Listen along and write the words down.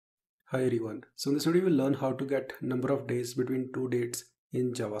Hi everyone. So in this video we'll learn how to get number of days between two dates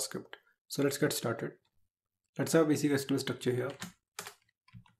in JavaScript. So let's get started. Let's have a basic HTML structure here.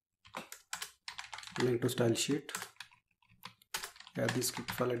 Link to style sheet. Add the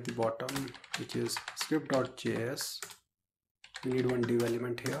script file at the bottom, which is script.js. We need one div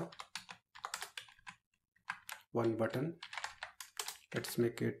element here. One button. Let's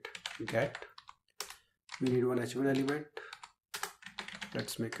make it get. We need one h1 element.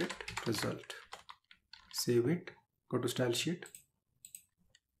 Let's make it result. Save it. Go to style sheet.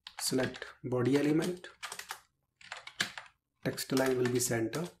 Select body element. Text line will be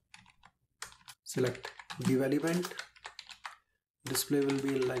center. Select div element. Display will be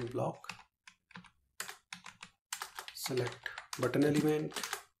inline block. Select button element.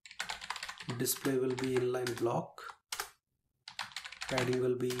 Display will be inline block. Padding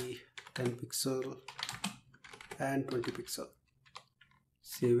will be 10 pixel and 20 pixel.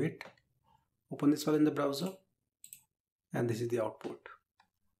 Save it. Open this file in the browser, and this is the output.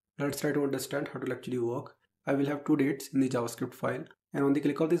 Let's try to understand how it will actually work. I will have two dates in the JavaScript file, and on the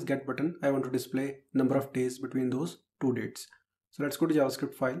click of this get button, I want to display number of days between those two dates. So let's go to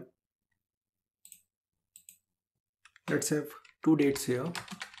JavaScript file. Let's have two dates here.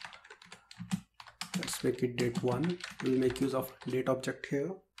 Let's make it date 1. We'll make use of date object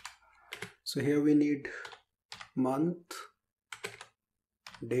here. So here we need month,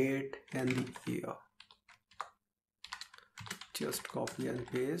 date and the year. Just copy and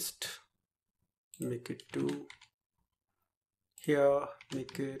paste. Make it 2. Here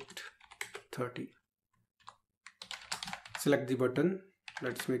make it 30. Select the button.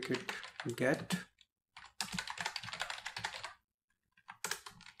 Let's make it get.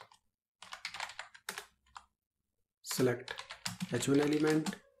 Select h1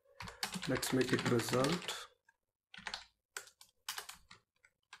 element. Let's make it result.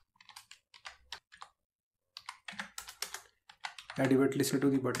 Add event listener to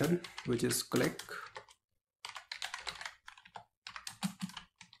the button, which is click.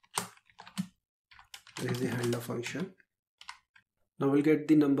 This is the handler function. Now we'll get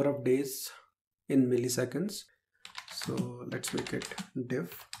the number of days in milliseconds. So let's make it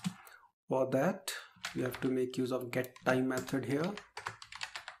div. For that, we have to make use of get time method here.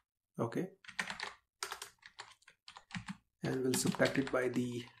 Okay. And we'll subtract it by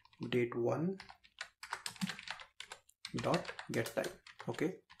the date 1 dot get time.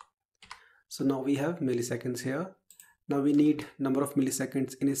 Okay, so now we have milliseconds here. Now we need number of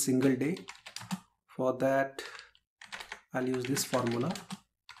milliseconds in a single day. For that, I'll use this formula.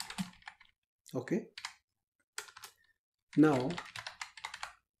 Okay, now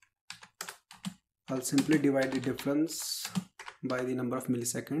I'll simply divide the difference by the number of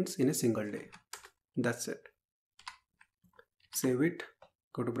milliseconds in a single day. That's it. Save it,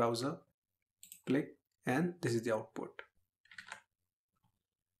 go to browser, click, and this is the output.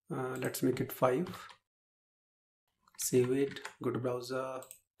 Let's make it 5. Save it, go to browser,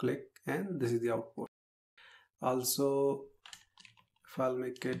 click, and this is the output. Also, if I'll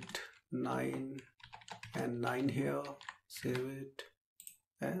make it 9 and 9 here, save it,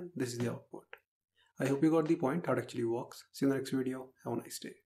 and this is the output. I hope you got the point how it actually works. See you in the next video. Have a nice day.